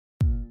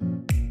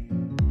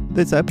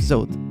This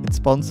episode is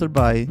sponsored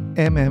by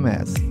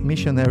MMS,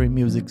 Missionary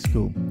Music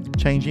School,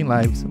 changing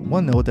lives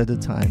one note at a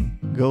time.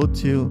 Go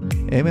to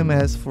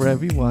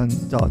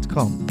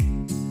mmsforeveryone.com.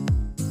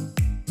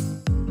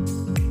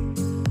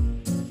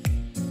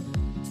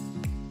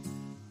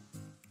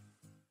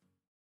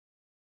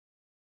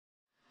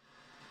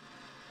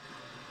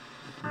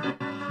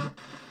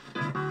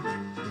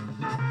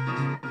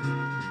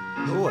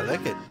 Oh, I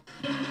like it.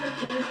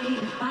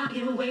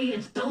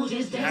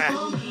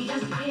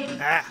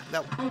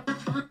 No.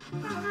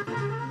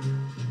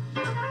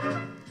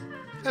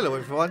 Hello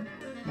everyone,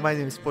 my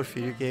name is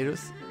Porfirio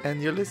Gueiros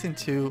and you're listening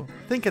to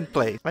Think and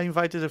Play. I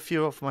invited a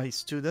few of my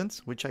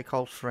students, which I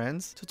call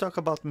friends, to talk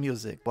about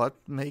music. What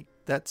made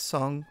that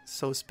song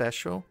so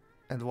special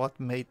and what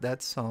made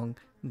that song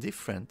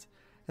different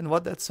and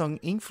what that song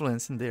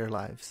influenced in their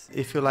lives.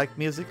 If you like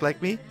music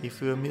like me,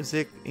 if you're a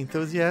music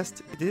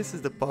enthusiast, this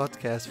is the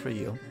podcast for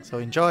you. So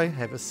enjoy,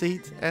 have a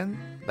seat, and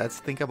let's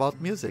think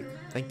about music.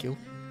 Thank you.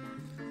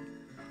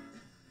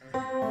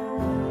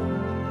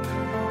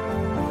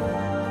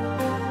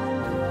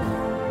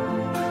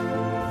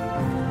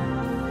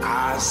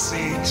 I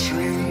see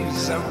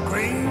trees of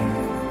green,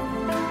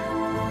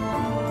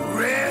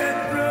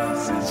 red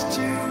roses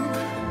too.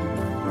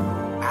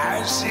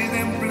 I see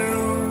them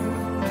bloom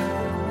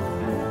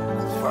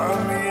for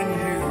me and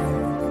you.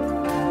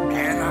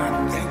 And I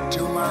think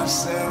to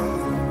myself,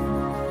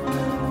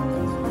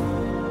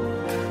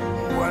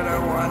 what a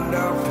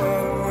wonderful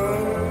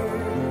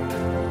world.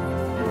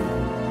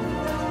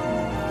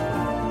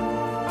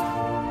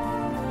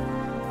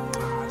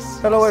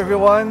 Hello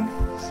everyone,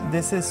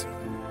 this is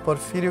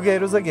Porfirio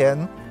Gueiros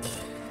again.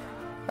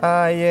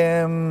 I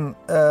am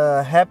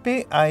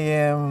happy, I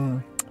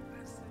am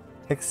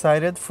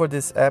excited for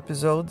this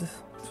episode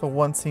for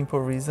one simple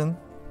reason.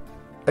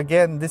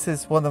 Again, this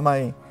is one of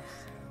I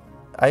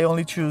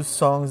only choose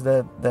songs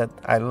that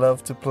I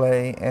love to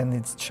play and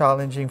it's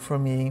challenging for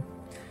me.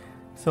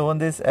 So on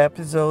this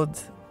episode,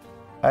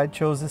 I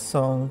chose a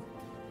song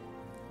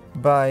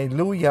by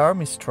Louis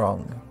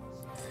Armstrong.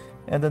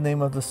 And the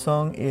name of the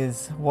song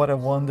is What a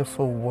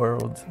Wonderful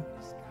World.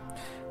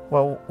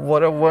 Well,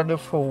 What a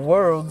Wonderful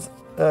World,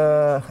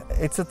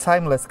 it's a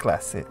timeless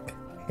classic.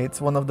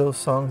 It's one of those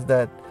songs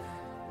that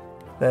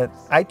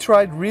I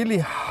tried really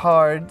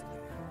hard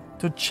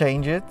to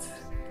change it.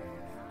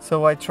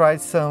 So I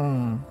tried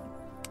some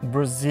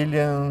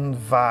Brazilian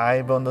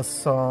vibe on the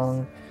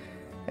song.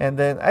 And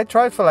then I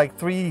tried for like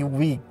 3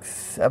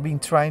 weeks. I've been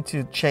trying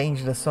to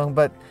change the song,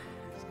 but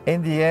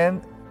in the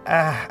end,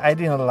 I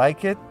didn't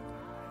like it.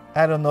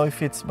 I don't know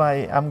if it's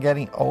I'm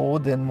getting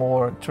old and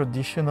more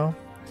traditional.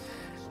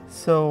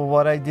 So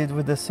what I did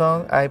with the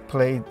song, I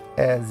played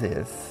as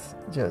is.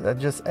 I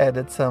just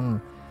added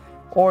some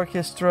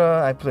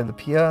orchestra, I played the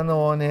piano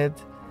on it,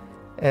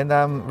 and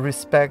I'm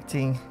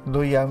respecting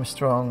Louis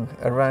Armstrong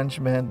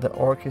arrangement, the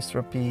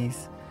orchestra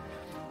piece.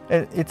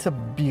 It's a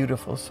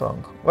beautiful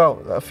song.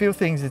 Well, a few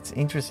things it's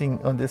interesting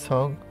on this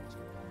song.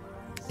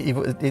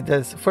 It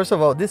does. First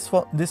of all, this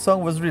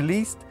song was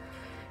released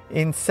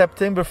in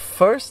September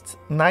 1st,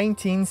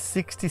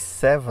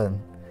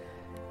 1967.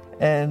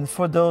 And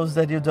for those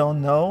that you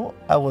don't know,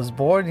 I was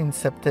born in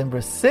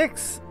September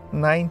 6th,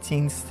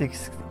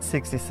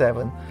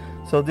 1967.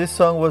 So this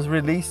song was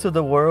released to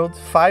the world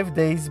 5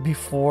 days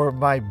before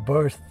my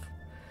birth.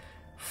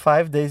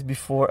 5 days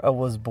before I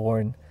was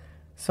born.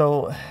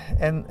 So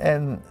and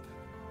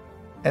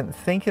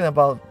thinking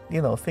about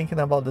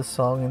the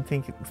song and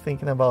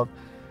thinking about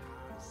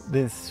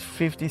this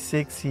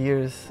 56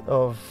 years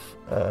of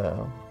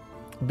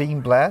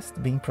being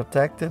blessed, being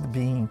protected,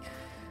 being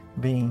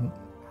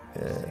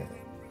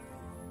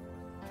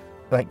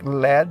like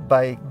led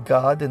by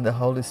God and the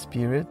Holy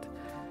Spirit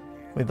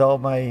with all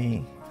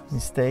my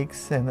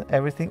mistakes and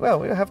everything. Well,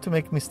 we have to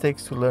make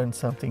mistakes to learn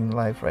something in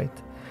life,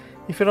 right?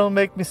 If you don't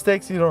make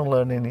mistakes, you don't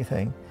learn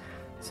anything.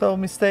 So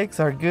mistakes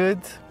are good,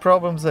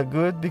 problems are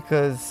good,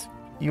 because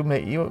you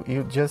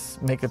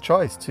just make a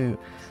choice to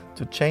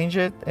change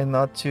it and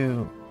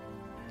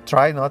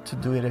try not to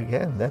do it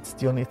again. That's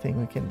the only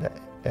thing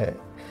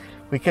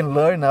we can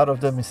learn out of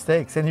the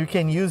mistakes, and you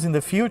can use in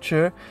the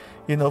future,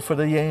 for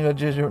the younger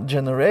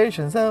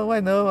generations. Oh, I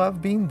know,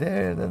 I've been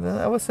there.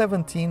 I was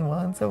 17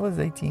 once, I was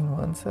 18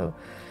 once, so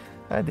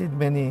I did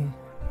many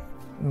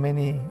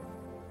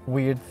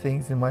weird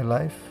things in my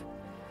life,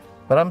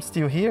 but I'm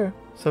still here,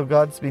 so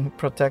God's been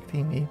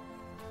protecting me.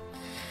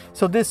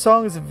 So this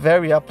song is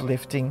very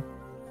uplifting,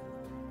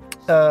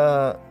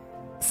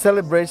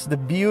 celebrates the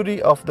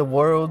beauty of the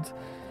world,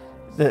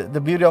 the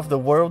beauty of the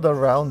world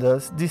around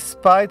us,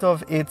 despite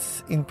of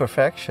its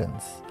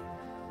imperfections.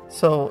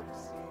 So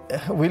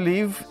we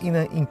live in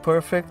an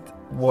imperfect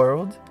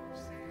world,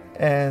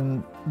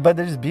 but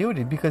there's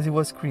beauty because it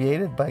was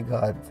created by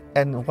God.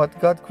 And what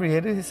God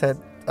created, He said,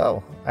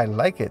 oh, I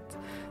like it.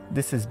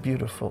 This is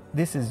beautiful.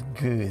 This is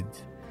good.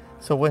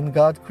 So when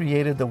God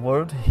created the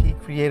world, He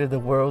created the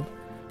world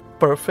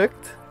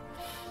perfect.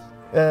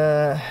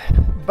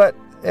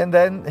 And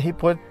then He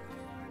put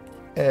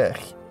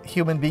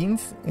human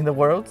beings in the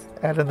world,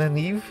 Adam and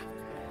Eve.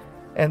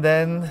 And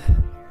then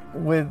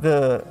with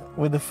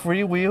the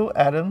free will,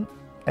 Adam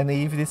and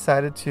Eve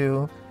decided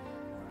to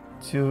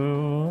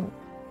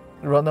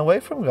run away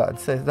from God.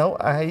 Says, no,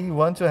 I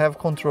want to have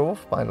control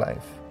of my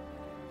life.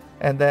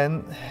 And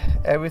then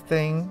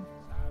everything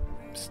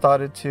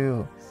started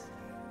to,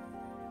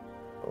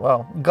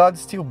 well,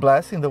 God's still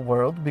blessing the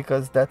world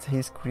because that's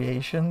his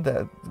creation,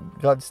 that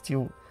God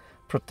still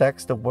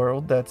protects the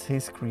world, that's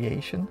his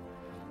creation.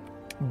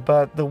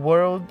 But the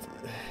world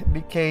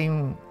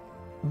became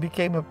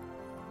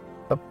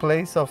a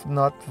place of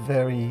not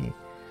very,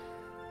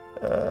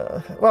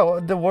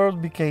 the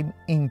world became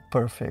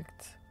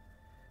imperfect.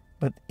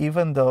 But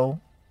even though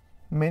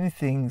many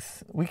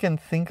things, we can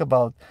think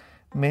about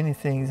many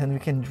things and we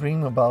can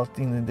dream about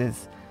in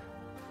this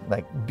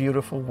like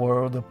beautiful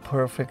world, a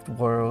perfect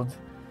world.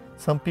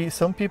 Some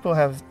people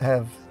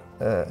have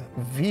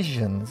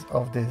visions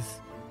of this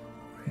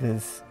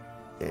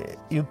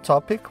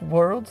utopic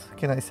world.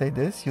 Can I say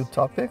this?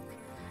 Utopic.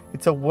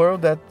 It's a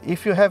world that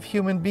if you have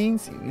human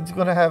beings, it's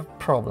going to have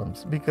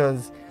problems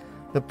because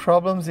the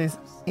problems is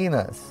in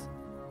us.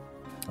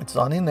 It's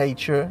not in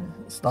nature.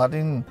 It's not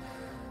in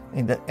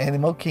the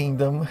animal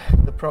kingdom.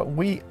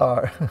 We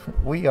are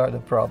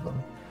the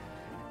problem,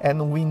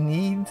 and we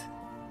need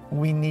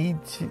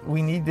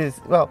this.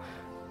 Well,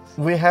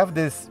 we have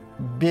this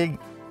big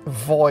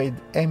void,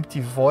 empty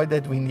void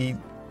that we need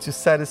to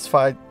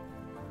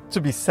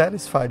be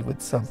satisfied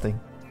with something.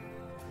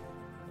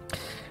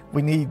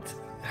 We need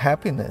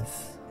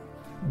happiness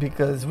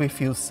because we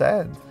feel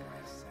sad.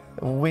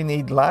 We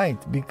need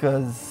light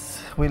because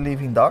we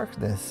live in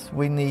darkness.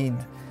 We need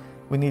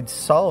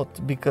salt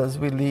because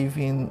we live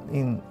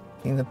in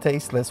a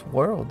tasteless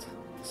world.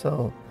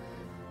 So,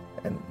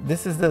 and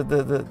this is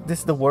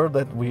the world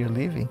that we are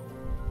living.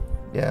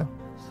 Yeah.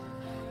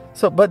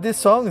 So, but this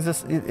song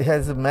it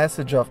has a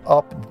message of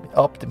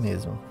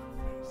optimism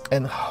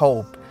and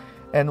hope.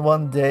 And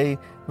one day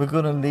we're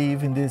gonna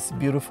live in this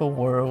beautiful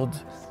world.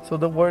 So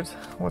the words,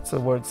 what's the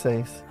word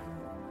says?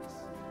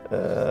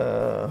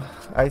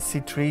 I see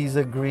trees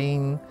are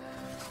green,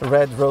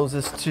 red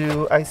roses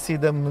too. I see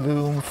them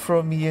bloom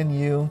for me and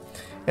you.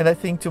 And I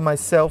think to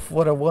myself,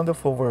 what a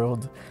wonderful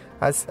world.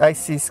 I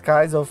see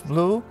skies of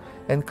blue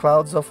and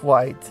clouds of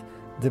white,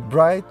 the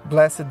bright,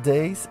 blessed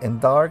days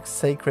and dark,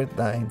 sacred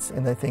nights.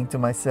 And I think to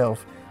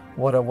myself,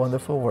 what a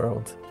wonderful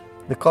world.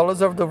 The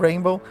colors of the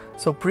rainbow,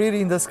 so pretty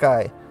in the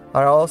sky,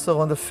 are also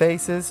on the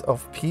faces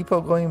of people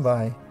going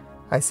by.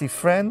 I see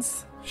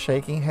friends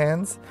shaking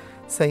hands,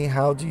 saying,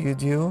 how do you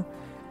do?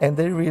 And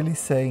they're really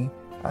saying,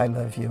 I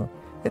love you.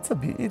 It's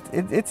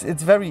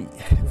very,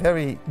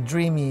 very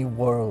dreamy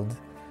world.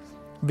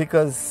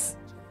 Because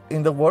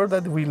in the world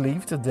that we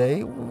live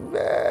today,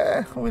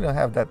 we don't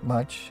have that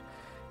much.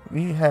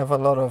 We have a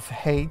lot of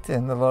hate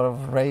and a lot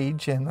of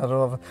rage and a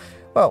lot of,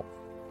 well,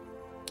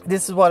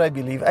 this is what I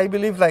believe. I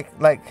believe like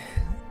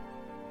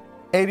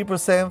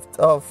 80%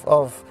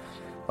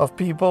 of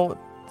people,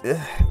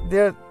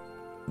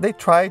 they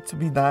try to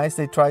be nice.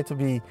 They try to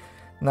be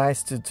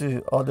nice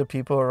to other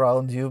people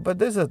around you. But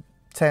there's a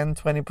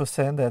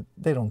 10-20% that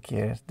they don't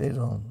care. They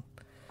don't.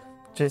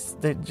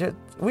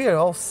 We are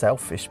all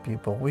selfish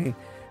people. We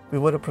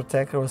want to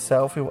protect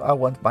ourselves. I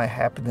want my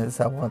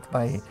happiness. I want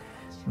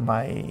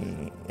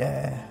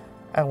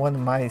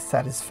my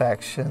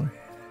satisfaction.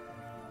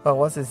 Oh,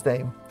 what's his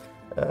name?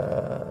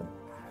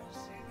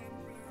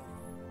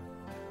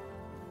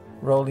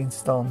 Rolling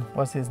Stone.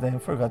 What's his name?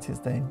 Forgot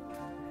his name.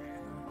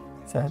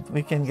 Said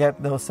we can get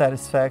no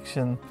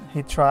satisfaction.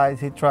 He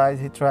tries.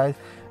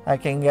 I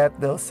can get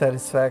no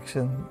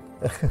satisfaction.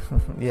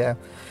 Yeah.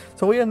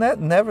 So we are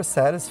never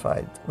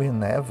satisfied. We're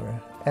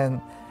never.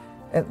 And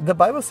the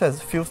Bible says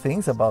a few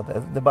things about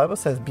that. The Bible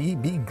says be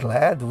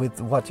glad with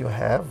what you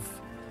have.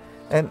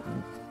 And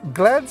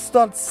glad's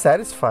not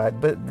satisfied,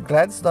 but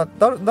glad's not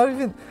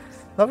even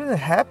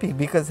happy,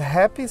 because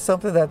happy is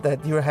something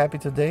that you're happy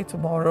today,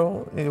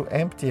 tomorrow you're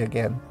empty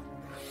again.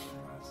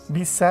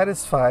 Be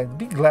satisfied.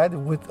 Be glad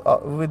with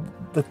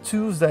the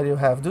tools that you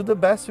have. Do the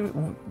best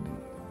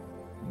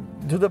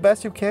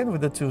you can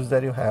with the tools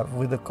that you have,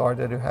 with the car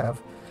that you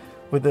have,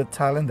 with the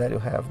talent that you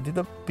have. Be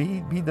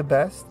the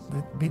best.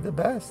 Be the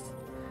best,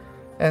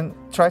 and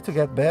try to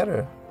get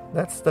better.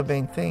 That's the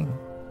main thing.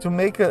 To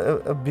make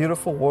a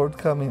beautiful world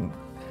coming,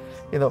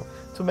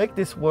 to make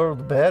this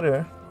world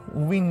better,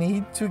 we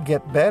need to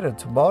get better.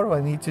 Tomorrow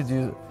I need to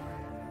do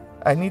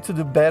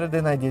better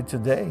than I did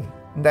today.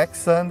 Next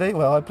Sunday,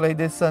 I played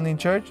this Sunday in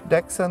church.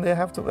 Next Sunday I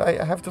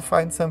have to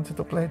find something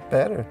to play it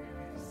better,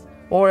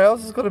 or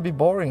else it's going to be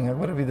boring. I'm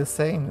going to be the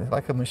same,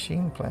 like a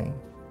machine playing.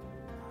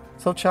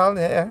 So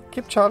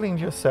keep challenging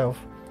yourself.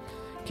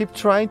 Keep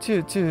trying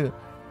to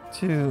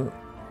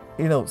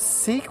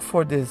seek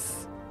for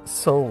this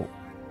so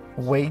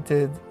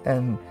weighted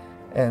and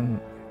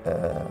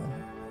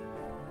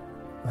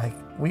like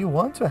we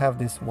want to have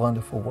this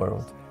wonderful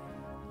world.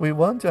 We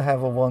want to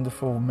have a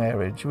wonderful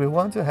marriage. We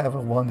want to have a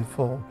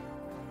wonderful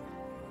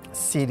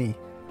city,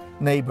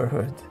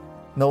 neighborhood,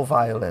 no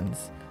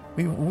violence.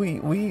 We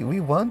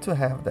want to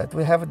have that.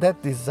 We have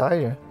that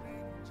desire,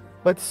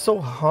 but it's so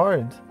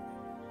hard.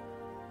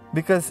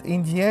 Because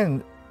in the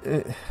end,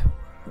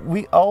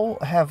 we all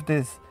have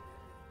this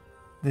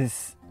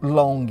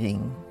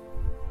longing.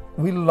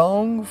 We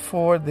long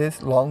for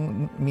this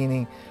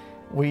meaning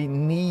we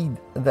need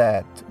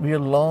that. We are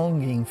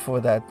longing for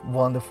that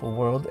wonderful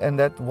world, and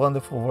that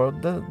wonderful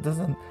world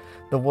doesn't.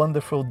 The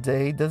wonderful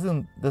day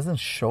doesn't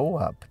show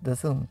up,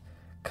 doesn't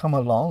come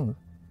along,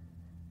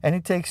 and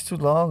it takes too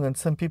long. And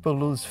some people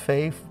lose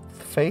faith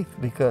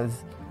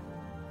because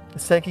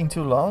it's taking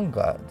too long.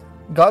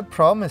 God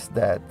promised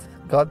that.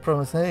 God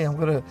promised, hey, I'm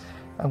gonna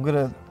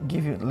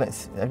give you.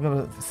 I'm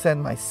gonna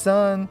send my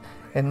son,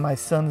 and my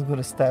son is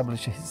gonna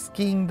establish his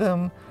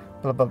kingdom.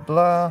 Blah blah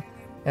blah,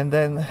 and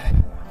then.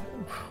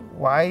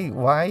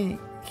 Why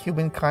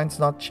humankind's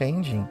not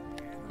changing?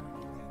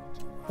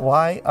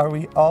 Why are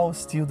we all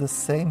still the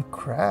same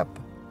crap?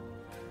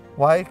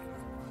 Why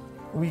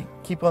we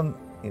keep on,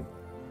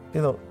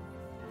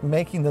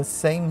 making the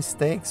same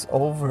mistakes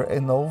over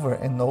and over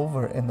and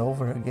over and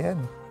over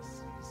again?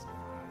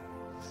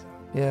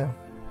 Yeah.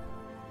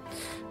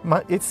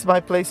 It's my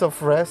place of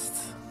rest.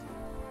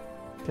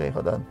 Okay,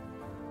 hold on.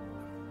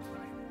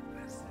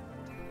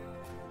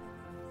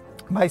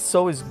 My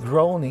soul is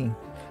groaning.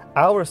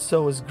 Our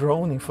soul is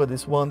groaning for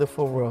this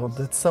wonderful world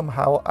that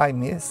somehow I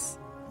miss.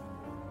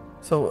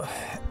 So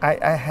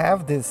I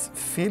have this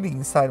feeling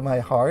inside my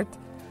heart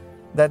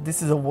that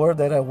this is a world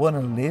that I want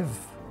to live.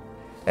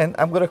 And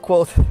I'm going to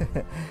quote,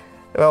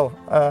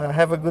 I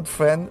have a good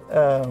friend,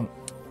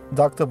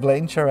 Dr.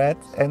 Blaine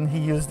Charette, and he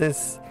used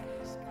this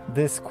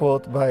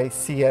quote by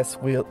C.S.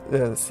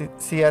 Lewis.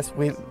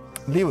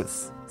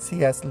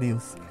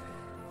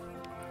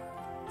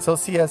 So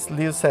C.S.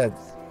 Lewis said,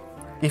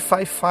 "If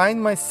I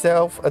find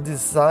myself a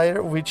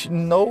desire which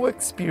no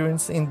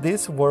experience in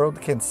this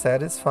world can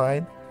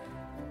satisfy,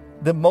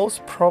 the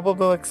most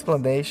probable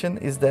explanation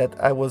is that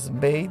I was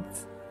made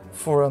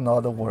for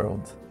another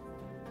world."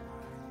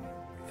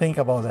 Think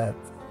about that.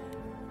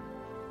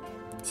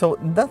 So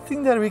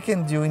nothing that we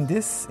can do in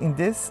this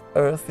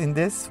earth, in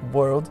this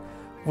world,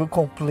 will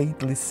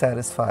completely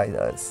satisfy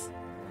us.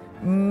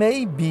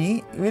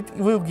 Maybe it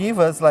will give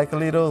us like a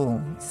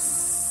little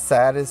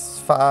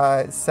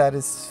satisfied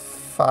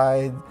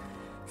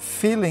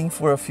feeling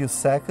for a few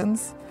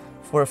seconds,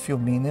 for a few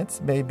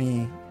minutes,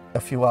 maybe a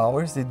few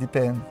hours. It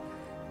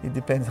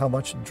depends how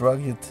much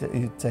drug you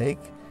take,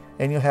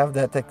 and you have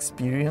that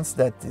experience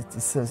that it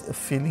is a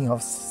feeling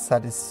of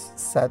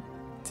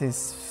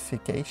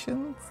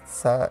satisfaction.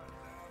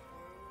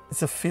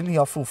 It's a feeling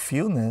of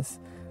fulfillment,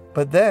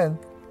 but then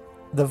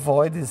the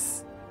void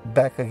is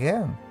back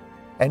again,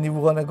 and you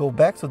want to go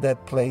back to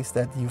that place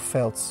that you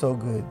felt so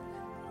good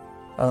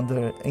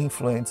under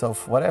influence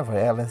of whatever,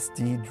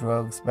 LSD,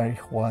 drugs,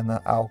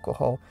 marijuana,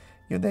 alcohol,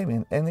 you name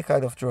it, any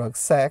kind of drug,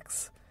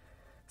 sex.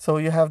 So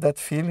you have that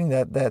feeling,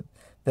 that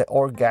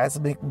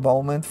orgasmic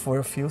moment for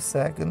a few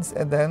seconds,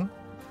 and then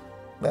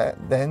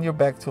you're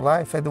back to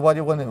life. And what do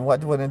you want to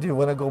do? You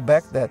want to go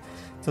back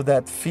to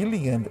that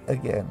feeling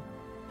again.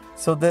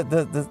 So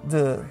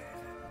the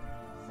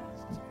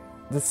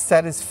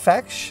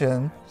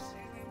satisfaction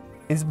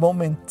is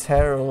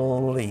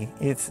momentarily.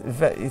 It's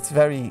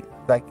very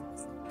like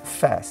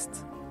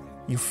fast.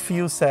 You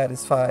feel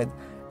satisfied,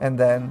 and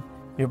then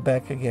you're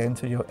back again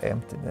to your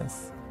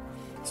emptiness.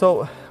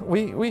 So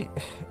we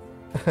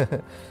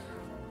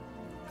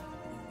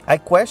I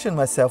question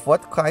myself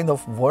what kind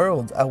of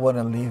world I want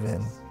to live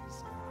in.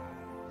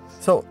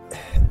 So,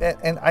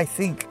 and I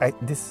think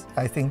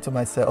to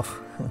myself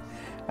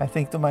I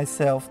think to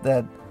myself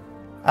that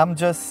I'm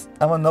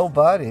a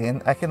nobody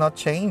and I cannot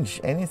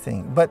change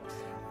anything, but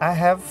I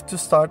have to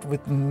start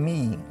with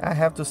me. I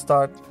have to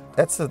start.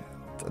 That's a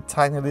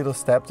tiny little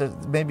step.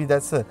 Maybe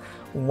that's a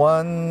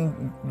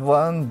one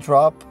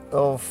drop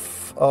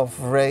of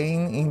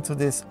rain into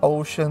this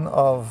ocean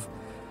on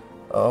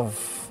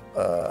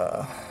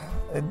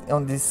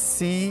this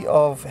sea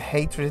of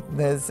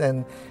hatredness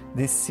and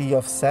this sea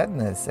of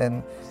sadness.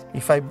 And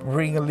if I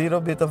bring a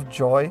little bit of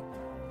joy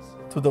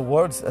to the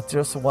world, it's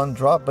just one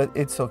drop, but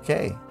it's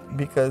okay,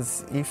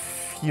 because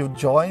if you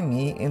join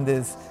me in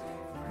this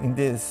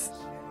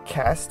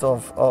cast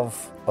of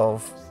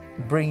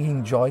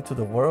bringing joy to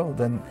the world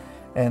and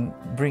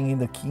bringing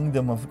the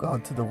kingdom of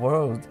God to the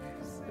world,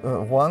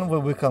 one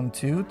will become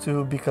two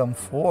become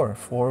four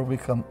will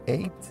become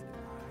 8,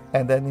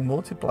 and then it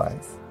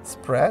multiplies.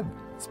 Spread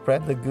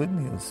the good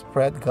news,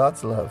 spread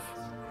God's love.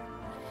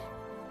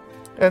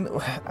 And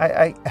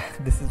I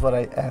this is what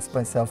I ask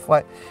myself,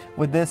 why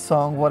with this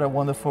song, What a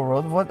Wonderful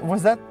World, what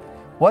was that,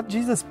 what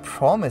Jesus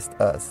promised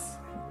us?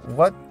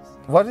 What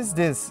is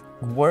this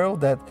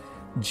world that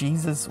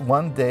Jesus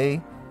one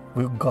day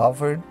will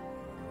govern,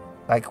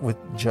 like with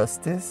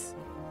justice?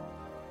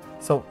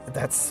 So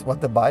that's what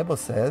the Bible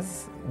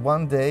says.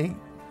 One day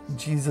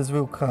Jesus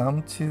will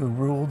come to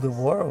rule the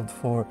world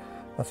for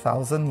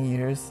 1,000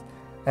 years,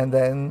 and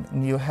then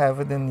new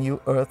heaven and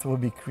new earth will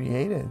be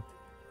created.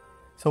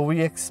 So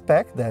we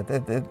expect that.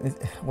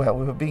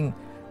 We've been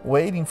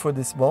waiting for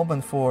this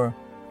moment for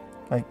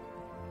like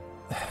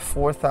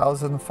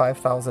 4,000,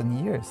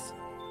 5,000 years.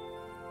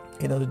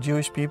 The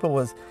Jewish people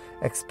was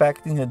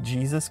expecting a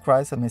Jesus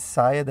Christ, a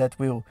Messiah that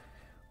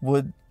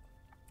would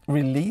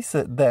release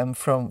them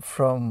from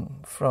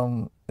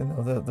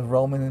the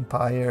Roman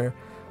Empire,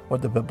 or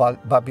the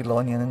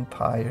Babylonian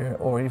Empire,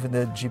 or even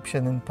the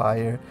Egyptian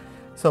Empire.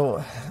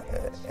 So,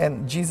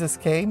 and Jesus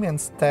came and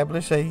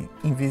established a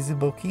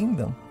invisible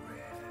kingdom.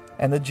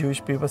 And the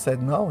Jewish people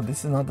said, no,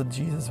 this is not the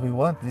Jesus we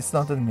want. This is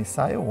not the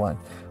Messiah we want.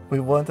 We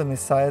want a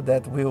Messiah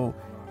that will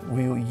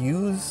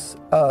use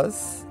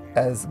us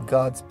as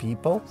God's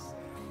people,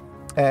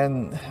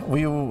 and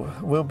we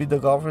will be the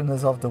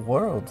governors of the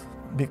world,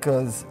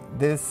 because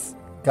this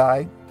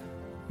guy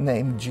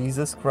named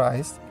Jesus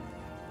Christ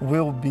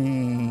will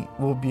be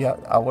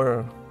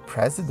our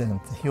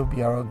president. He'll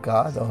be our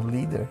God, our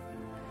leader.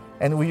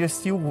 And we are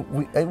still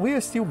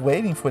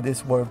waiting for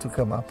this world to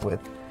come up with.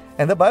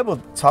 And the Bible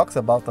talks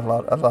about a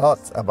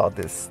lot about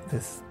this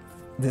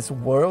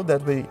world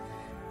that we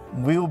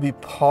will be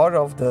part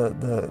of,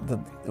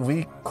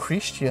 we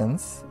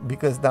Christians,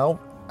 because now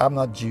I'm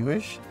not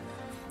Jewish,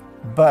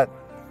 but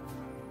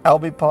I'll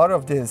be part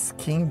of this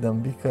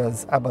kingdom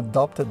because I'm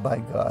adopted by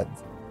God.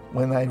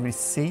 When I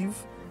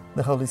receive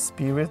the Holy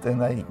Spirit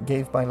and I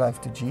gave my life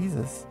to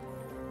Jesus,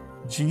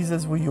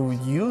 Jesus will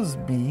use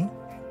me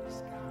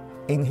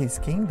in His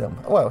kingdom.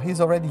 Well, He's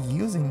already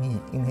using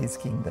me in His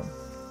kingdom.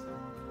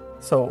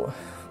 So,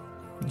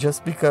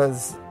 just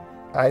because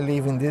I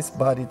live in this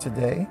body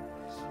today,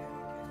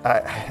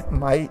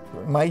 my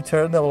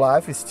eternal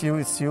life is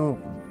still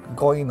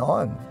going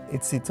on.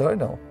 It's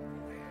eternal.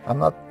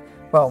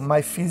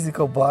 My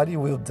physical body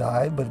will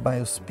die, but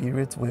my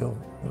spirit will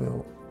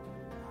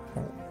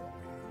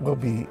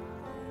be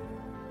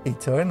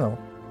eternal.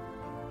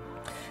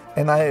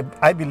 And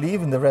I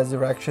believe in the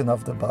resurrection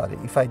of the body.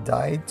 If I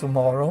die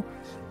tomorrow,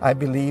 I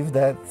believe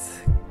that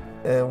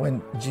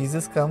when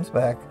Jesus comes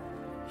back,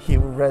 He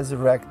will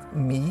resurrect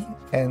me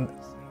and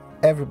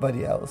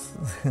everybody else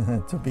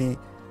to be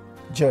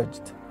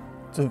judged,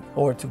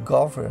 to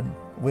govern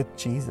with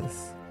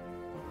Jesus.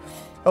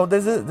 Oh,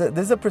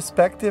 there's a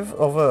perspective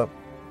of a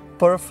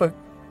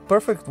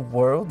perfect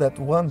world that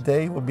one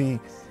day will be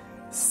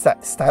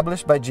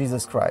established by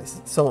Jesus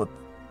Christ. So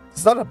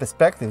it's not a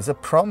perspective, it's a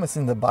promise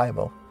in the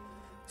Bible.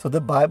 So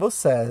the Bible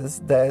says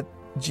that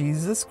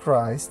Jesus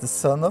Christ, the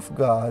Son of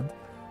God,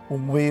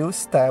 will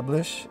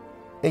establish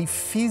a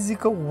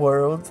physical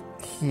world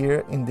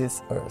here in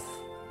this earth.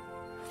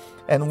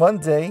 And one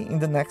day in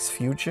the next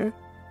future,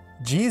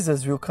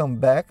 Jesus will come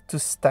back to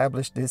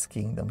establish this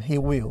kingdom. He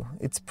will.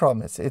 It's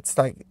promised.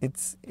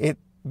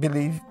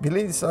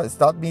 Believe. So it's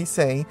not me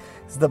saying,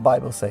 it's the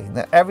Bible saying.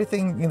 Now,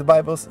 everything in the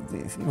Bible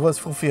was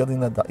fulfilled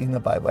in the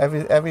Bible.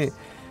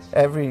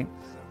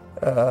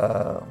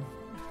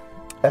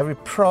 Every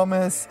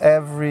promise,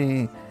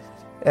 every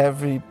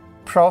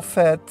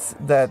prophet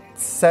that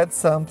said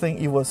something,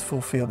 it was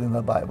fulfilled in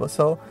the Bible.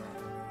 So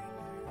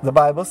the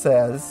Bible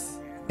says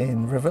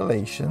in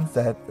Revelation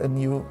that a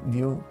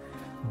new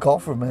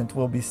government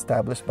will be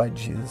established by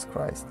Jesus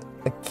Christ.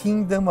 A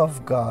kingdom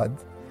of God,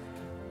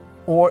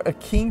 or a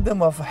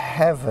kingdom of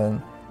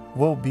heaven,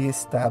 will be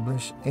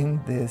established in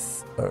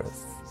this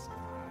earth.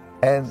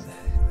 And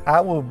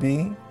I will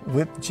be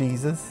with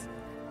Jesus,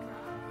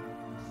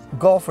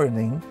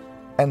 governing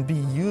and be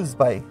used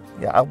by,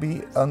 I'll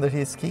be under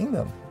His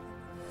kingdom.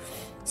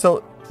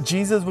 So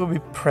Jesus will be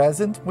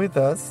present with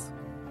us.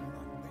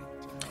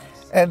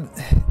 And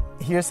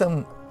here's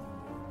some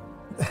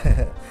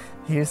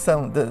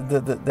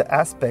the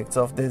aspects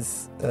of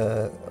this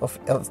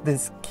of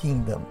this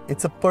kingdom.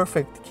 It's a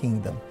perfect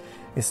kingdom.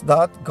 It's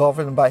not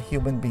governed by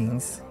human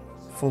beings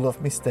full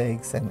of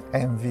mistakes and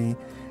envy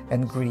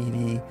and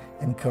greedy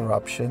and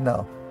corruption.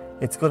 No,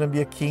 it's going to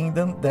be a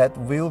kingdom that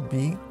will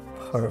be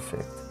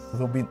perfect.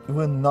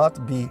 Will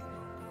not be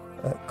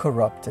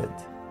corrupted.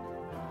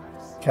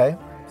 Okay,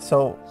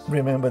 so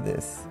remember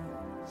this: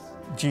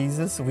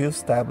 Jesus will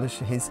establish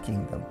His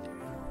kingdom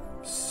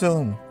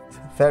soon,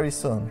 very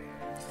soon.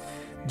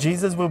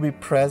 Jesus will be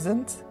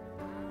present.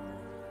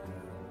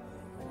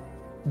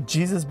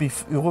 Jesus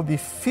will be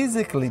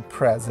physically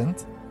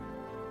present,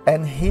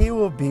 and He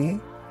will be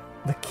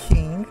the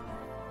king,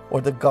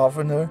 or the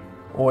governor,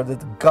 or the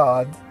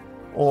God,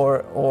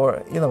 or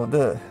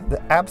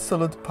the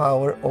absolute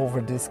power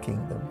over this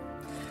kingdom.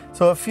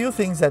 So a few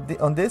things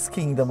on this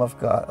kingdom of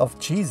God, of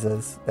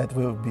Jesus, that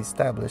will be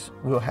established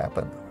will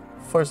happen.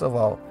 First of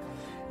all,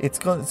 it's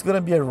going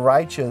to be a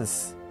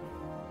righteous,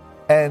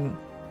 and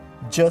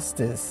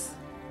justice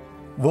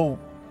will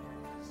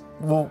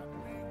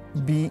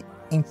be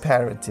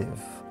imperative.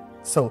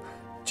 So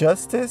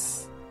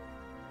justice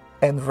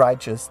and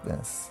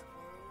righteousness.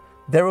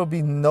 There will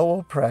be no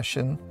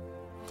oppression,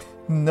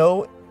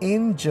 no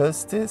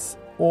injustice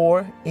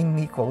or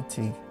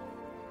inequality.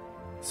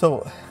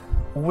 So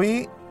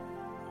we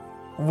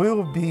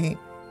will be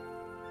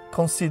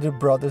considered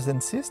brothers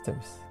and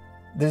sisters.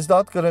 There's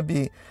not going to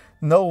be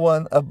no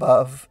one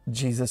above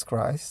Jesus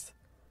Christ.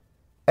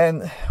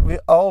 And we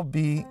all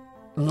be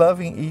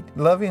loving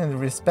and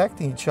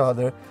respecting each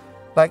other,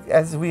 like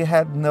as we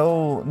had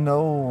no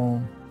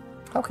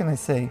how can I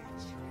say,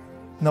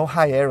 no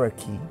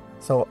hierarchy.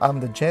 So I'm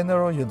the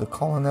general, you're the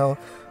colonel,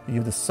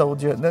 you're the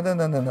soldier.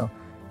 No.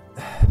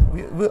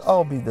 We'll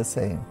all be the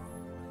same.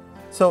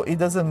 So it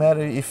doesn't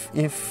matter if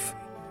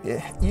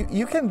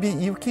you can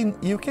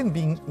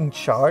be in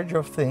charge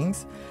of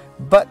things,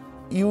 but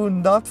you will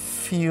not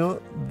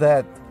feel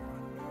that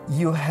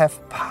you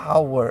have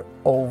power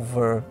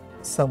over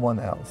someone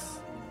else,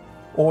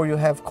 or you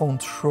have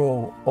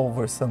control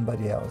over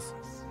somebody else.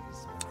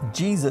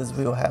 Jesus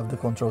will have the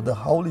control. The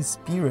Holy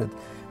Spirit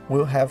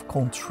will have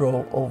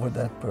control over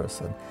that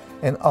person.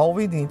 And all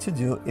we need to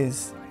do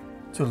is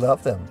to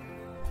love them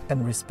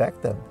and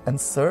respect them and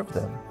serve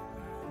them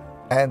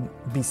and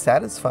be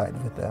satisfied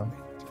with them.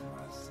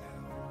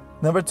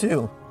 Number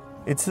 2,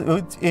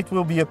 it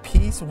will be a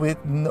peace with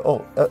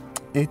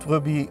it will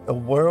be a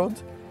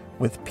world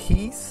with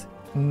peace,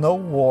 no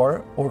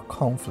war or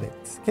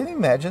conflicts. Can you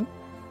imagine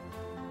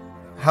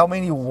how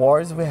many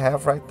wars we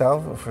have right now?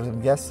 For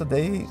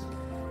yesterday,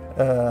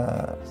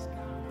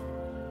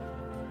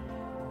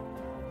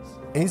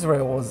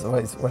 Israel was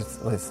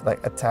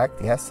like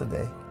attacked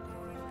yesterday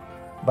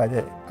by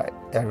the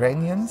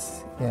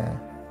Iranians. Yeah,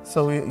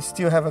 so we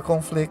still have a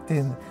conflict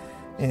in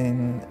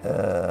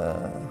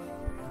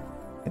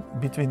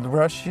between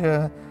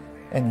Russia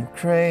and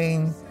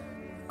Ukraine.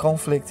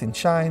 Conflict in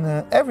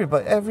China.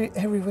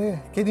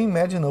 Everywhere. Can you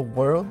imagine a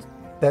world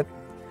that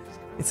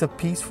it's a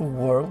peaceful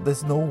world?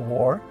 There's no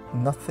war,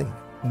 nothing,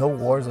 no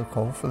wars or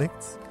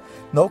conflicts.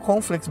 No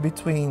conflicts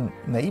between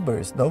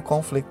neighbors, no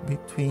conflict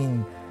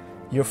between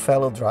your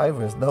fellow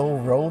drivers, no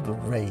road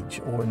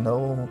rage, or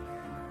no.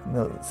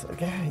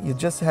 You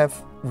just have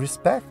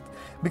respect,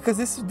 because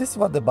this is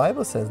what the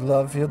Bible says: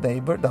 love your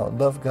neighbor,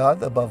 love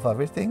God above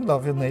everything,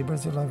 love your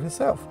neighbors, you love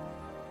yourself.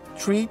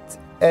 Treat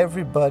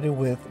everybody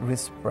with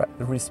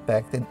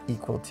respect and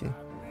equality.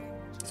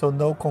 So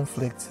no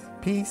conflicts,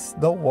 peace,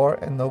 no war,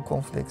 and no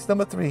conflicts.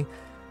 Number 3,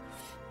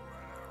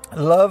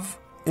 love.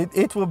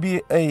 It will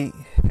be a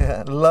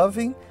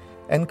loving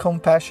and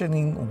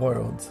compassionate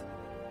world.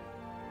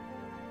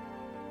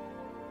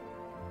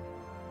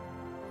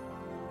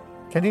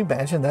 Can you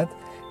imagine that?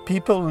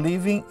 People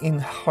living in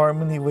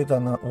harmony with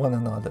one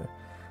another.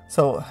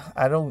 So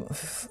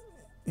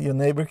your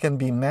neighbor can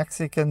be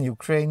Mexican,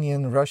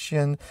 Ukrainian,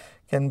 Russian,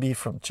 can be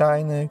from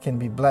China, can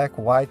be black,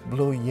 white,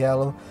 blue,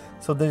 yellow.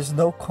 So there's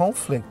no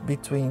conflict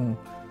between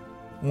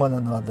one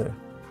another.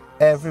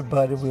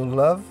 Everybody will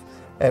love.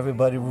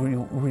 Everybody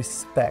will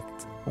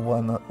respect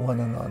one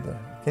another.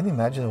 Can you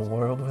imagine a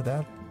world with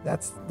that?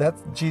 That's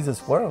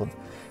Jesus' world.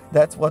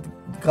 That's what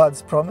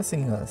God's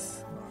promising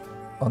us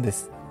on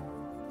this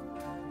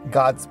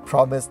God's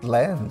promised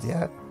land.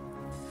 Yeah.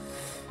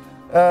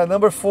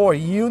 Number 4,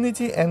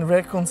 unity and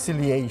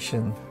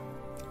reconciliation.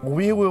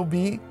 We will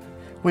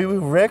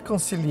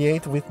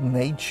reconciliate with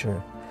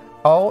nature.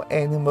 All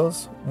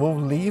animals will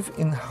live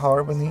in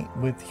harmony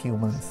with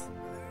humans.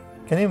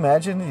 Can you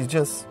imagine? You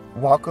just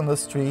walk on the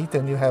street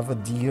and you have a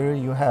deer,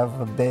 you have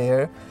a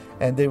bear,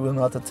 and they will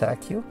not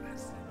attack you,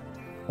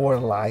 or a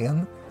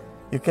lion.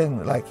 You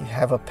can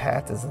have a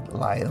pet as a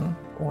lion,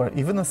 or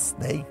even a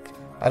snake.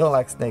 I don't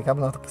like snake. I'm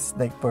not a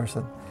snake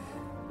person,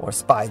 or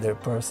spider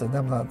person.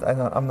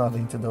 I'm not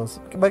into those.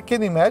 But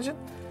can you imagine?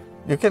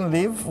 You can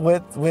live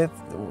with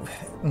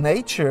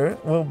nature.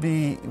 Will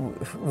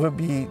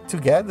be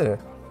together.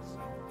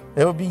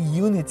 There will be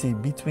unity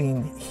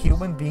between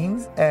human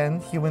beings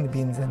and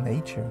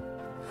nature.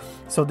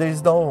 So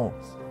there's no,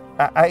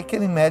 I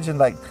can imagine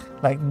like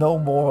no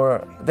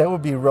more, there will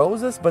be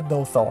roses but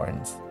no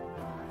thorns.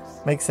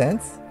 Make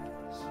sense?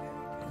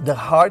 The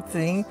hard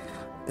thing,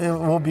 it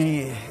will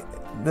be,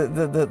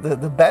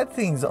 the bad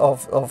things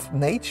of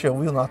nature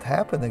will not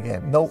happen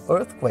again. No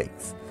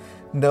earthquakes,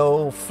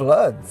 no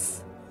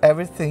floods.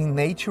 Everything,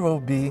 nature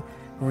will be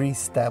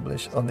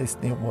reestablished on this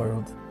new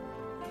world.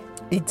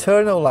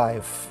 Eternal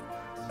life.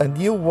 A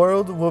new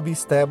world will be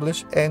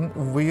established and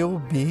will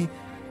be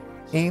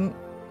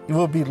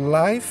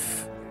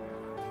life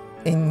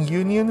in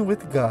union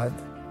with God.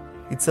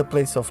 It's a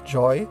place of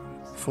joy,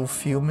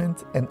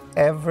 fulfillment, and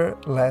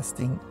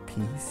everlasting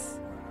peace.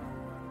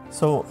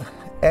 So,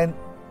 and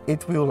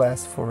it will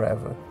last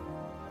forever.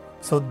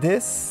 So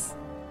this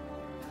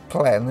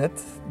planet,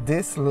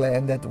 this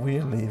land that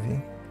we're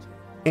living,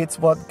 it's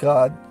what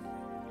God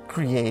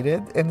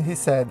created, and He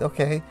said,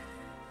 okay,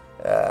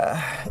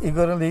 you're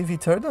going to live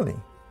eternally.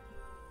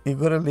 You're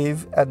going to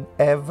live an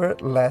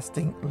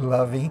everlasting,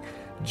 loving,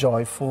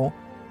 joyful,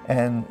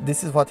 and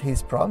this is what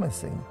He's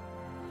promising.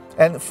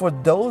 And for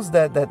those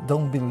that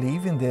don't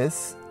believe in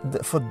this,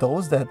 for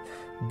those that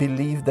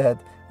believe that,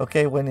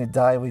 okay, when we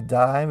die,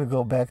 we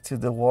go back to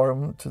the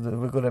worm,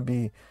 we're going to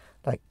be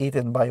like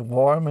eaten by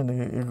worm,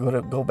 and you're going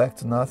to go back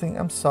to nothing.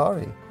 I'm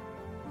sorry.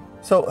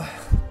 So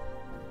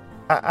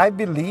I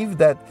believe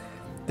that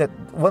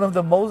one of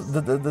the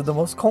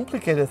most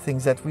complicated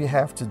things that we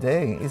have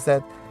today is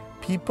that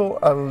people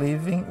are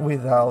living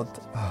without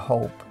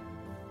hope.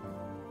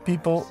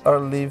 People are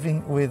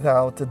living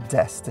without a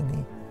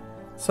destiny.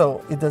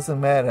 So it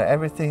doesn't matter.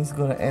 Everything's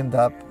going to end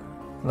up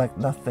like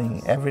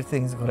nothing.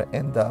 Everything's going to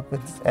end up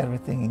with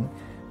everything.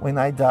 When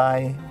I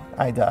die,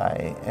 I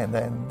die, and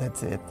then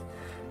that's it.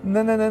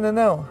 No, no, no, no,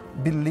 no.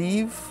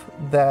 Believe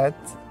that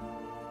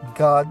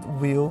God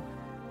will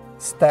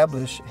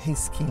establish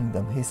His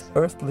kingdom, His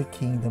earthly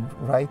kingdom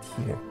right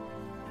here.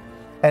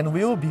 And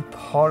we will be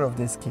part of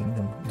this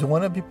kingdom. Do you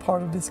want to be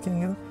part of this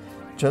kingdom?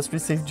 Just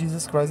receive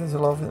Jesus Christ as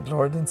your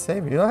Lord and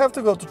Savior. You don't have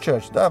to go to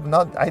church.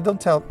 I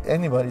don't tell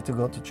anybody to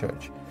go to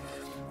church.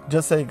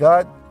 Just say,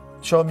 God,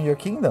 show me your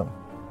kingdom.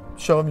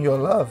 Show me your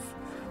love.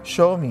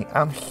 Show me.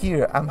 I'm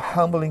here. I'm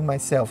humbling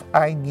myself.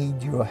 I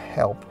need your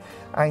help.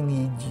 I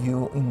need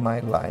you in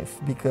my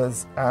life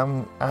because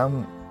I'm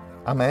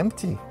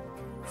empty.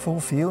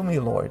 Fulfill me,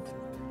 Lord.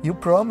 You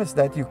promised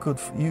that you could.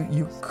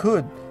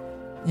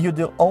 You're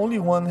the only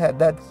one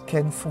that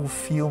can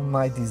fulfill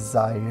my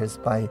desires,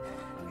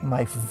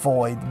 my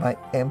void, my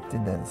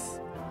emptiness.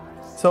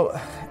 So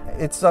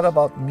it's not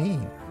about me.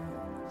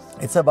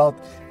 It's about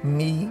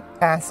me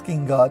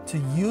asking God to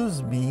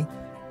use me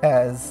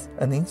as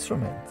an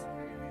instrument.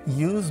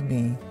 Use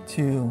me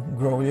to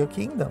grow your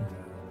kingdom.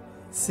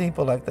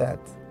 Simple like that.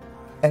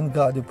 And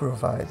God will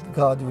provide.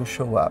 God will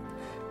show up.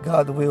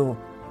 God will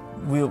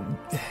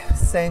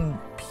send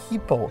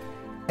people,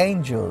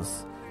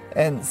 angels,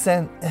 and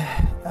send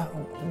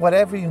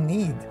whatever you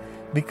need.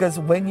 Because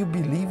when you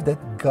believe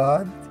that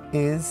God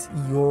is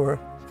your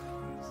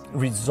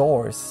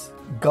resource,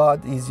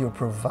 God is your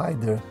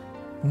provider,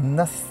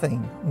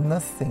 nothing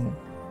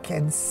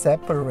can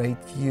separate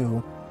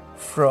you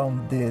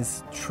from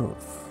this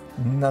truth.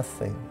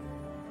 Nothing.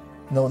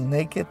 No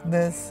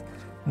nakedness,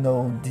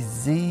 no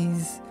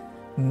disease,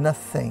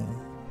 nothing.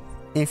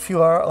 If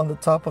you are on the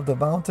top of the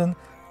mountain,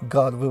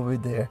 God will be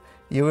there.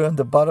 You are on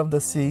the bottom of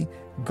the sea,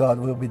 God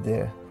will be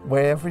there.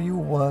 Wherever you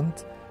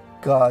want,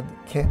 God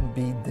can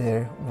be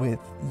there with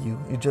you.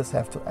 You just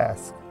have to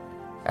ask.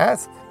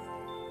 Ask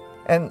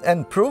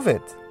and prove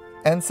it.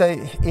 And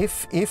say,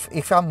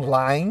 if I'm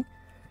lying,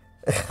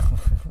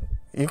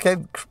 you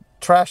can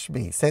trash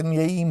me. Send me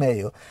an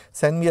email.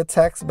 Send me a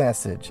text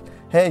message.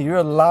 Hey, you're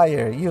a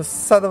liar. You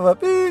son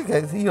of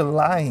a... You're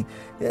lying.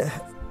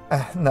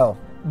 No.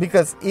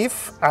 Because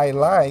if I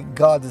lie,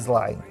 God is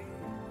lying.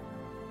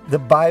 The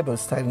Bible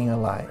is telling a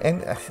lie.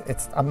 And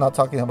I'm not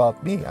talking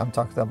about me. I'm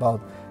talking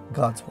about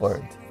God's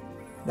word.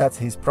 That's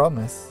His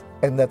promise.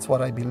 And that's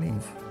what I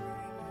believe.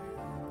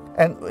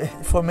 And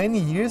for many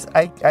years,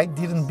 I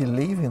didn't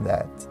believe in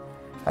that.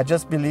 I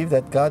just believed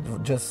that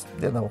God just,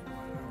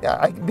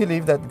 I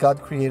believe that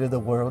God created the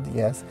world,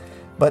 yes.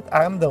 But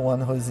I'm the one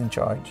who is in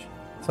charge.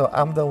 So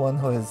I'm the one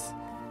who is,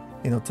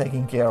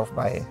 taking care of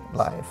my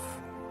life.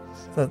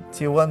 So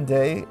till one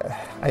day,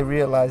 I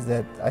realized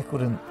that I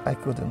couldn't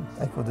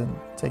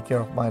take care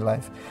of my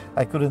life.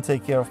 I couldn't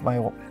take care of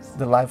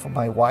the life of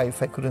my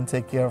wife. I couldn't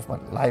take care of my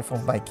life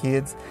of my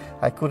kids.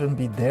 I couldn't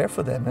be there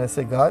for them. And I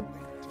said, God,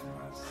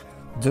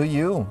 do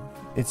you?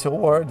 It's your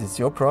word. It's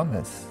your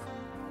promise.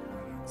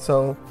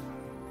 So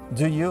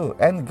do you?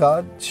 And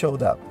God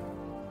showed up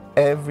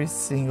every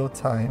single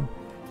time,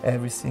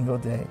 every single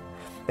day.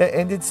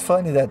 And it's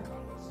funny that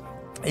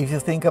if you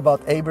think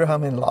about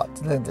Abraham and Lot,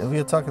 we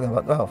were talking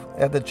about,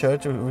 at the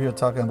church, we were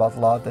talking about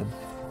Lot and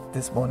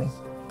this morning,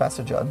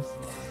 Pastor John.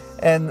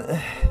 And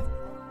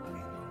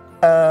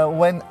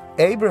when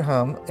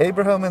Abraham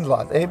and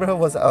Lot, Abraham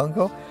was an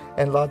uncle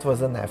and Lot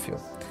was a nephew.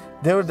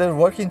 They're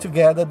working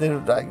together.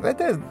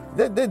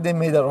 They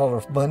made a lot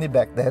of money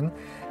back then.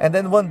 And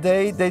then one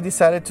day they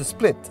decided to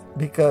split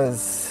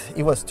because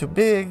it was too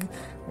big,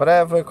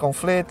 whatever,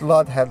 conflict.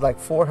 Lot had like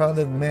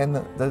 400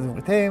 men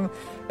with him.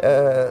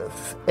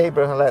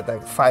 Abraham had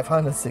like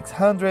 500,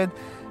 600.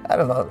 I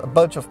don't know, a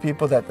bunch of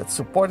people that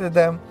supported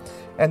them.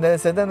 And then they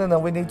said, no,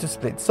 we need to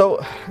split.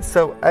 So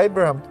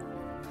Abraham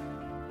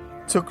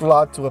took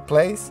Lot to a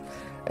place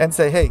and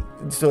say, hey,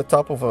 to the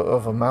top of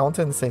a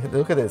mountain, and say,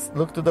 look at this.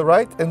 Look to the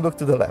right and look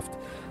to the left.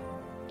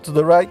 To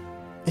the right,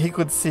 he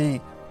could see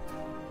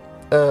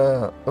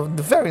a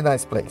very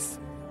nice place.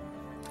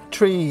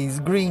 Trees,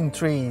 green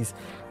trees,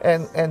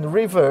 and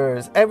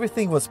rivers.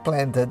 Everything was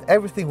planted.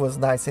 Everything was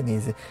nice and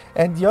easy.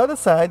 And the other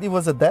side, it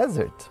was a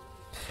desert.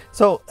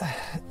 So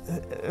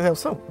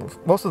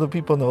most of the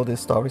people know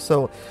this story.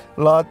 So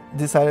Lot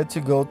decided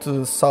to go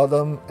to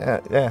Sodom.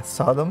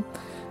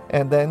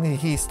 And then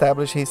he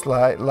established his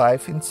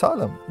life in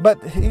Sodom.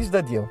 But here's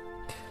the deal.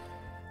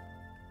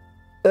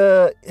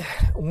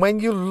 When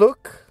you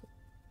look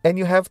and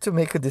you have to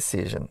make a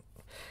decision,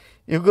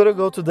 you're going to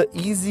go to the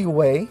easy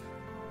way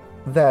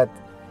that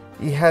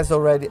he has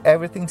already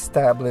everything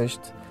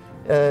established.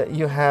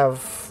 You have,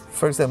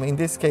 for example, in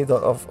this case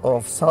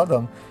of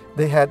Sodom,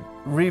 they had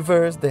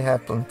rivers, they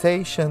had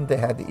plantation, they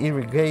had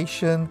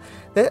irrigation,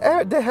 they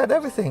had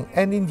everything.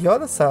 And in the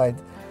other side,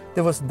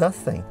 there was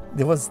nothing.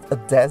 There was a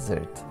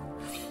desert.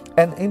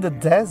 And in the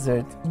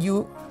desert,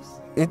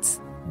 it's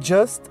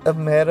just a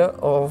matter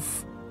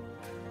of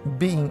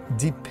being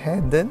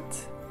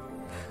dependent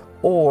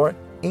or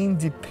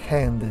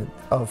independent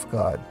of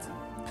God.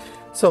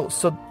 So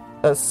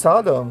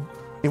Sodom,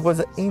 it was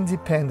an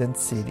independent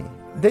city.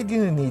 They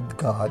didn't need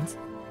God.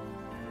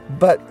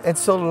 And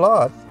so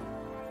Lot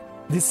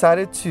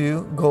decided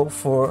to go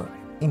for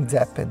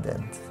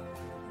independent.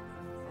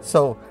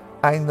 So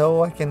I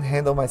know I can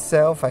handle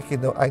myself. I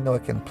know I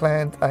can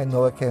plant. I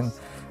know I can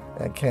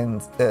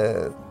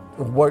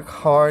work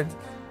hard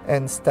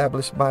and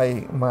establish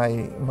my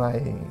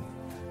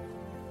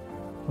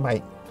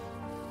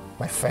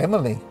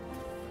family.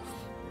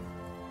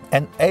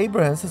 And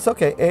Abraham says,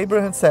 okay.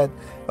 Abraham said,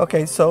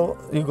 okay, so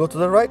you go to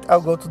the right, I'll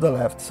go to the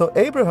left. So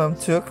Abraham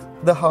took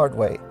the hard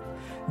way,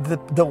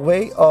 the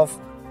way of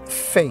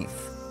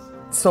faith.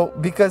 So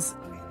because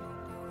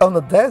on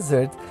the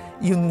desert,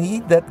 you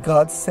need that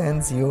God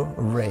sends you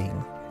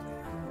rain.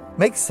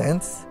 Makes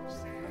sense?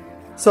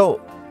 So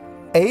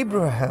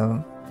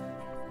Abraham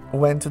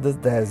went to the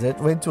desert,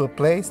 went to a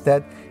place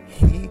that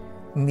he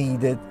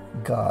needed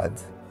God.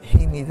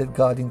 He needed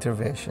God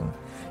intervention.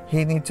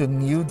 He needed to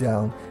kneel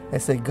down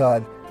and say,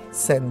 God,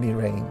 send me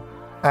rain.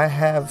 I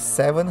have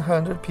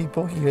 700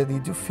 people here I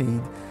need to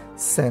feed.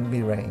 Send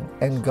me rain.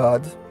 And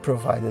God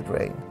provided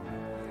rain.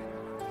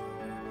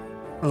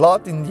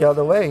 Lot in the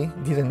other way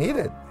didn't need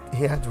it.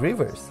 He had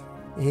rivers.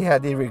 He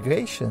had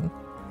irrigation.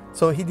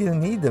 So he didn't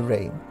need the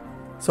rain.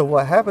 So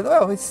what happened?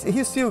 Oh,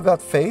 he still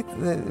got faith.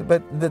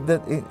 But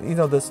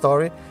the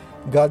story,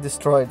 God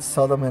destroyed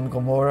Sodom and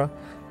Gomorrah.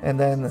 And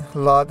then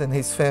Lot and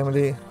his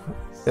family,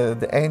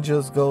 the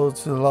angels go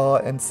to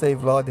Lot and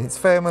save Lot and his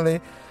family.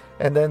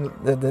 And then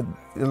the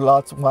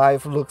Lot's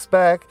wife looks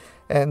back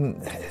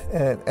and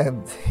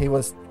he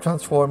was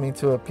transformed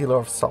into a pillar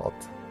of salt,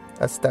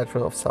 a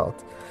statue of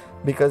salt.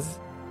 Because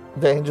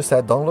the angel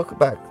said, don't look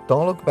back,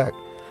 don't look back.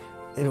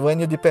 When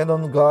you depend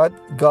on God,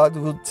 God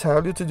will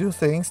tell you to do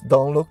things.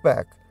 Don't look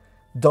back.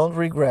 Don't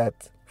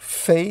regret.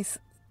 Faith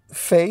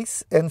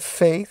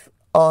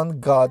on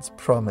God's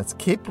promise.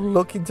 Keep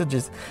looking to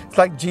Jesus. It's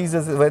like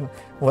Jesus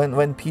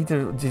when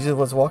Jesus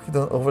was walking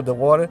over the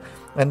water,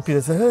 and Peter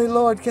said, "Hey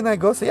Lord, can I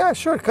go?" So yeah,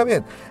 sure, come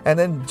in. And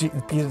then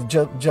Peter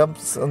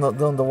jumps on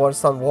the water,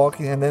 start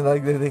walking, and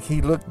then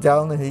he looked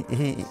down and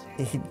he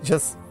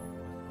just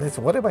said,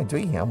 "What am I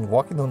doing here? I'm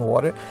walking on the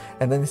water,"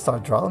 and then he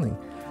started drowning.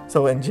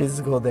 So when Jesus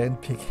go there and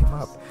pick him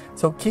up.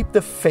 So keep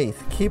the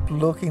faith. Keep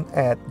looking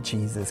at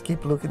Jesus.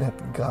 Keep looking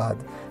at God.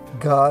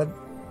 God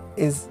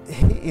is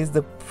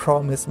the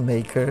promise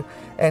maker,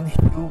 and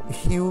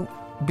he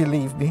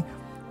believe me,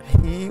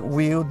 he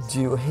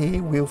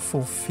will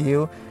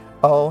fulfill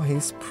all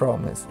his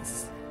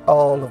promises,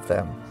 all of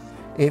them.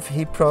 If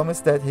he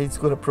promised that he's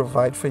going to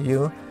provide for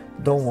you,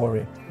 don't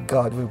worry,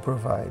 God will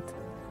provide.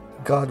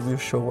 God will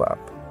show up.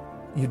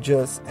 You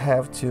just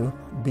have to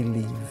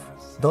believe.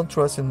 Don't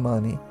trust in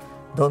money.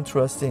 Don't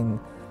trust in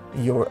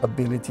your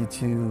ability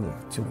to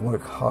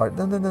work hard.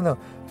 No.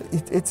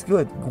 It's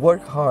good.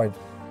 Work hard.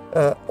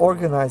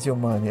 Organize your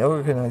money,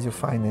 organize your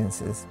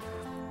finances,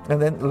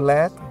 and then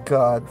let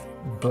God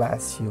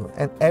bless you.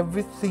 And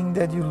everything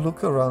that you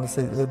look around and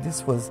say,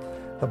 this was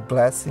a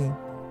blessing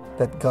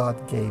that God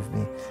gave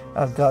me.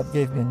 God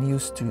gave me a new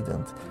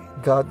student.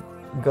 God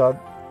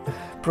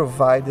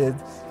provided,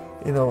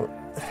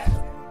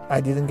 I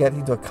didn't get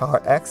into a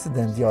car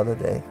accident the other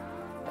day.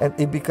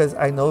 And because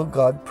I know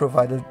God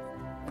provided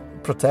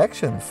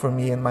protection for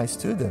me and my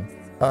student.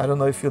 I don't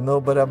know if you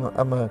know, but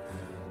I'm a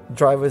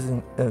driver's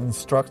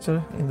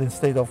instructor in the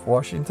state of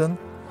Washington,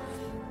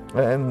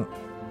 and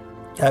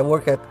I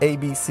work at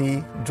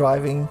ABC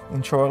Driving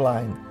in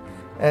Shoreline.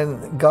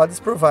 And God is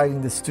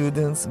providing the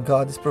students,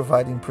 God is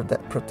providing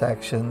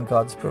protection,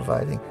 God is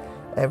providing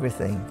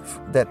everything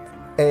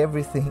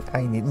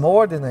I need,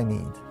 more than I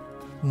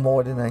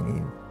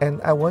need.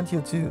 And I want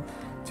you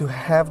to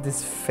have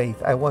this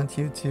faith. I want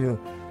you to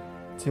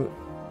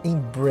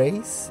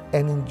embrace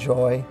and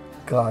enjoy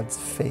God's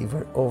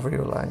favor over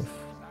your life.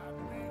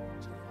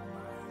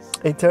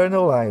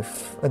 Eternal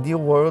life, a new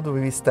world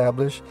will be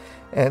established,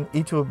 and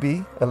it will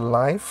be a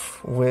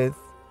life with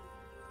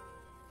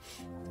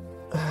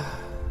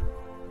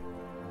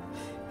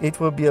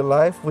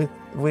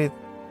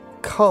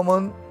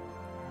common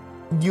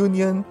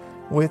union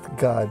with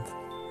God.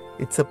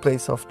 It's a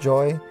place of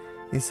joy,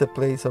 it's a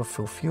place of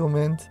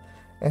fulfillment,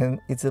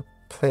 and it's a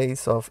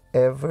place of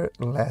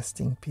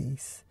everlasting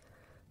peace.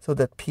 So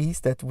that peace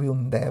that will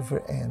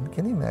never end.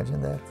 Can you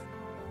imagine that?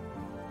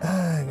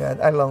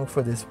 God, I long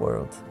for this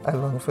world. I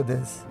long for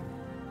this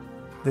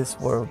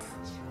world.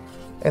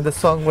 And the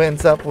song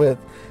ends up with,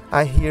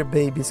 I hear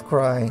babies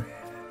cry.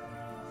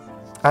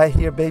 I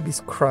hear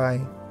babies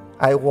cry.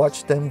 I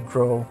watch them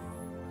grow.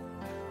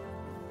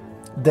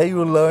 They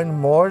will learn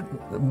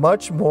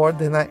much more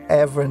than I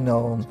ever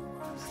known.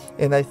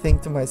 And I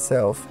think to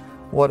myself,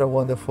 what a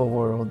wonderful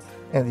world.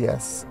 And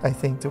yes, I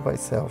think to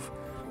myself,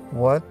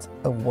 what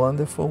a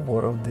wonderful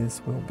world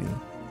this will be.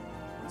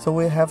 So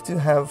we have to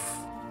have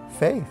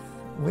faith.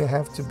 We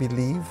have to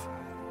believe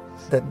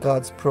that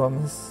God's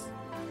promise,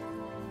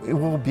 it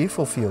will be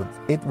fulfilled.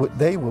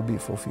 They will be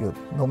fulfilled,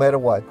 no matter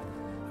what.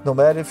 No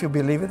matter if you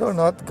believe it or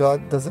not,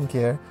 God doesn't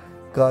care.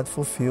 God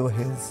fulfill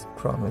His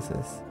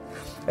promises.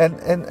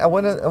 And I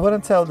wanna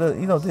tell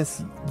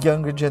this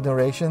younger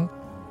generation,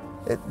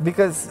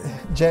 because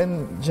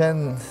Gen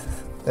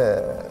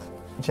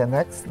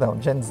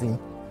Z,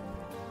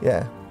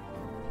 yeah,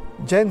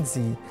 Gen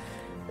Z,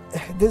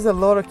 there's a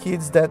lot of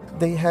kids that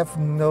they have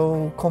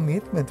no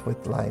commitment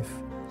with life.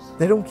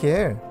 They don't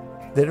care.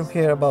 They don't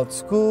care about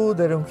school.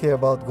 They don't care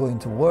about going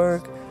to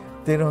work.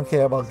 They don't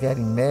care about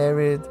getting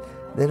married.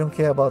 They don't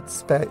care about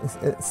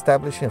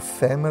establishing a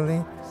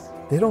family.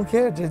 They don't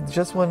care. They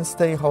just want to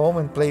stay home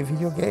and play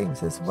video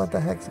games. It's what the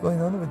heck's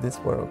going on with this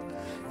world?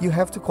 You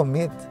have to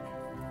commit.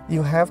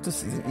 You have to,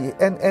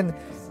 and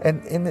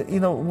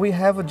we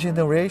have a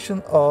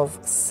generation of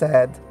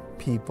sad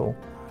people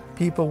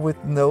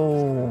with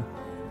no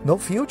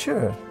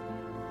future,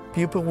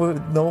 people with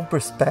no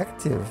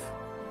perspective.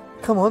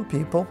 Come on,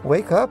 people,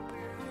 wake up,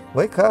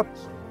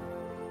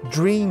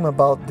 dream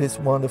about this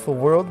wonderful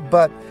world,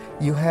 but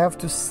you have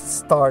to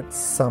start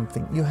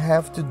something. You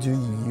have to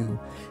do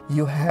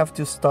you have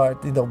to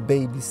start,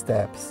 baby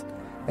steps,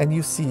 and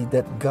you see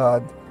that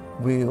God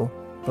will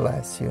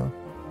bless you.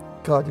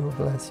 God will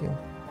bless you.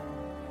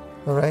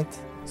 All right,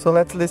 so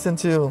let's listen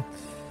to,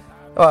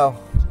 I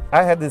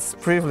had this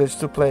privilege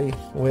to play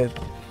with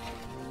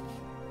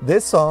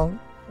this song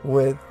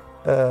with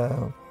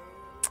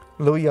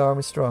Louis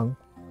Armstrong,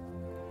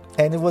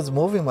 and it was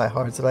moving my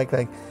heart. So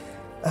like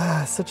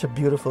such a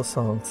beautiful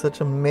song,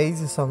 such an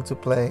amazing song to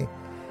play.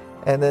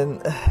 And then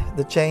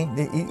the change,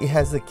 it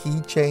has a key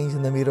change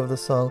in the middle of the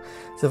song.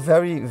 It's a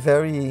very,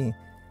 very,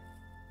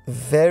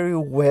 very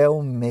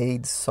well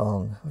made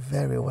song.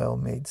 Very well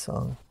made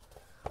song.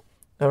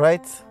 All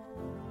right,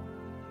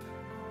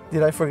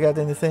 did I forget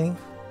anything?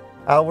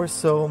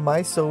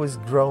 My soul is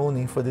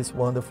groaning for this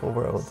wonderful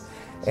world,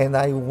 and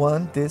I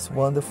want this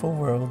wonderful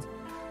world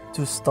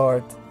to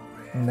start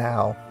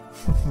now.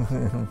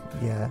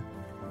 Yeah,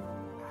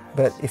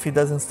 but if it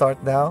doesn't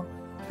start now,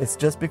 it's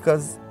just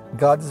because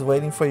God is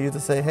waiting for you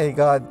to say, hey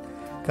God,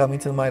 come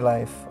into my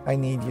life. I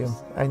need you.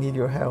 I need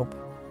your help.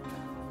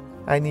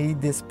 I need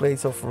this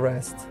place of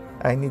rest.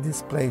 I need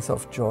this place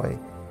of joy.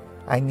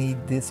 I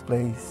need this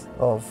place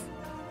of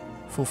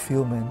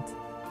fulfillment.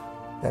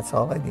 That's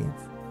all I need.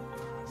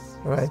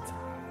 All right?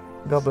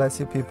 God bless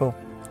you, people.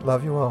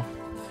 Love you all.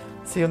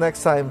 See you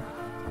next time.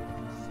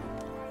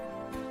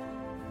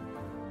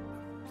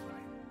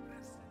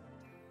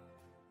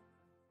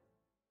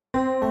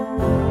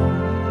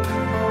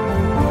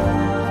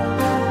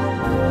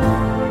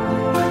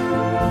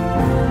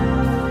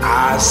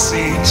 I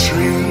see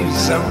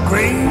trees of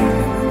green,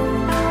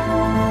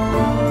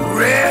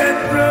 red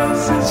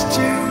roses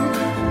too.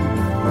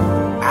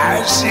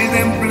 I see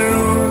them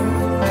bloom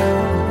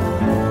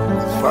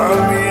for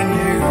me and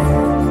you,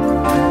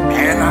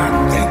 and I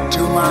think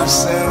to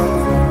myself,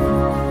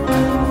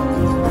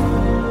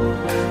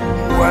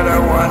 what a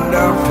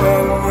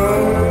wonderful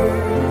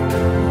world.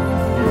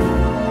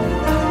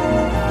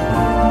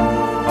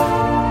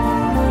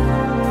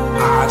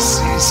 I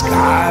see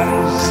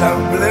skies of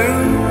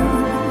blue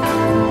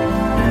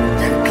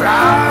and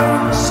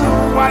clouds of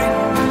white,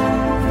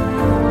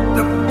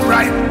 the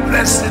bright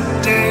blessed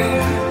day,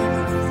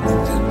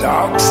 the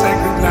dark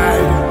sacred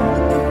night,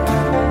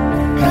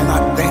 and I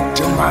think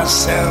to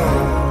myself,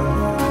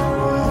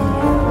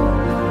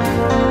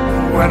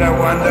 what a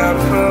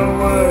wonderful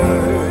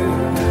world.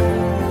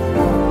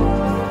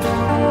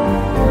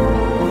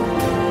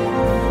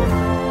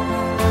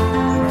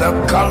 The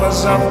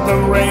colors of the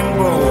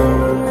rainbow,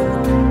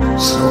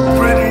 so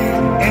pretty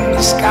in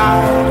the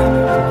sky,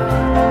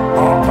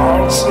 are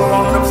also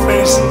on the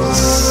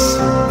faces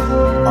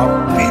of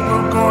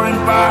people going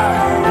by.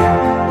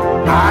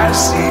 I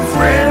see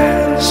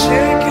friends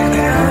shaking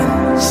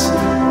hands,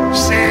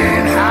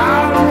 saying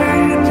how do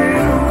you do.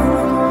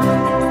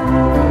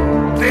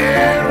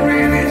 They're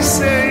really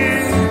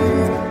saying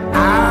I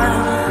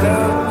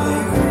love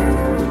you.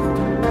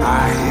 I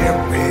hear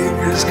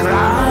babies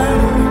cry,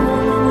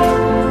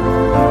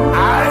 I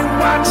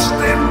watch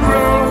them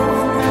grow.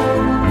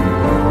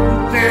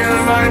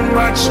 They'll learn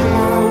much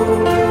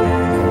more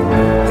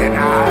than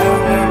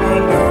I'll ever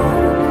know.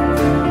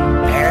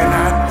 And I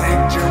think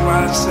to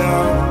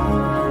myself,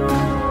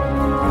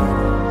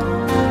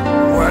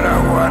 what a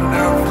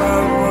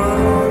wonderful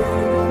world.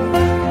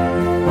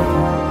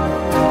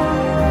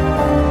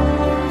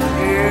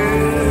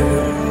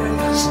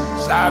 Yes,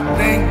 I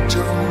think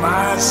to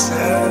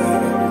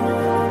myself,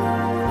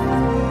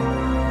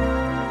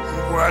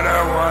 what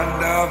a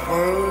wonderful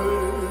world.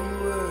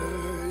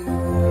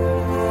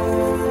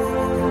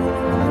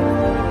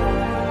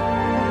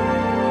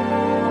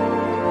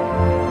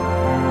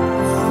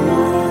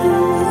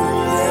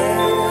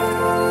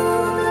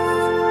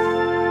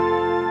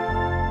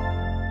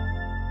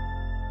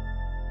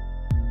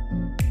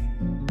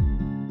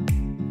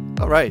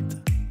 All right.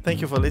 Thank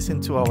you for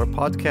listening to our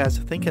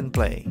podcast, Think and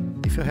Play.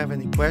 If you have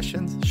any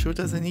questions, shoot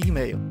us an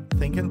email,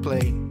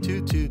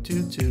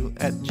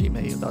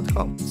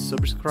 thinkandplay2222@gmail.com.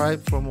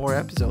 Subscribe for more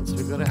episodes.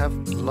 We're going to have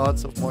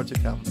lots of more to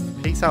come.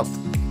 Peace out.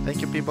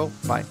 Thank you, people.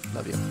 Bye.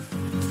 Love you.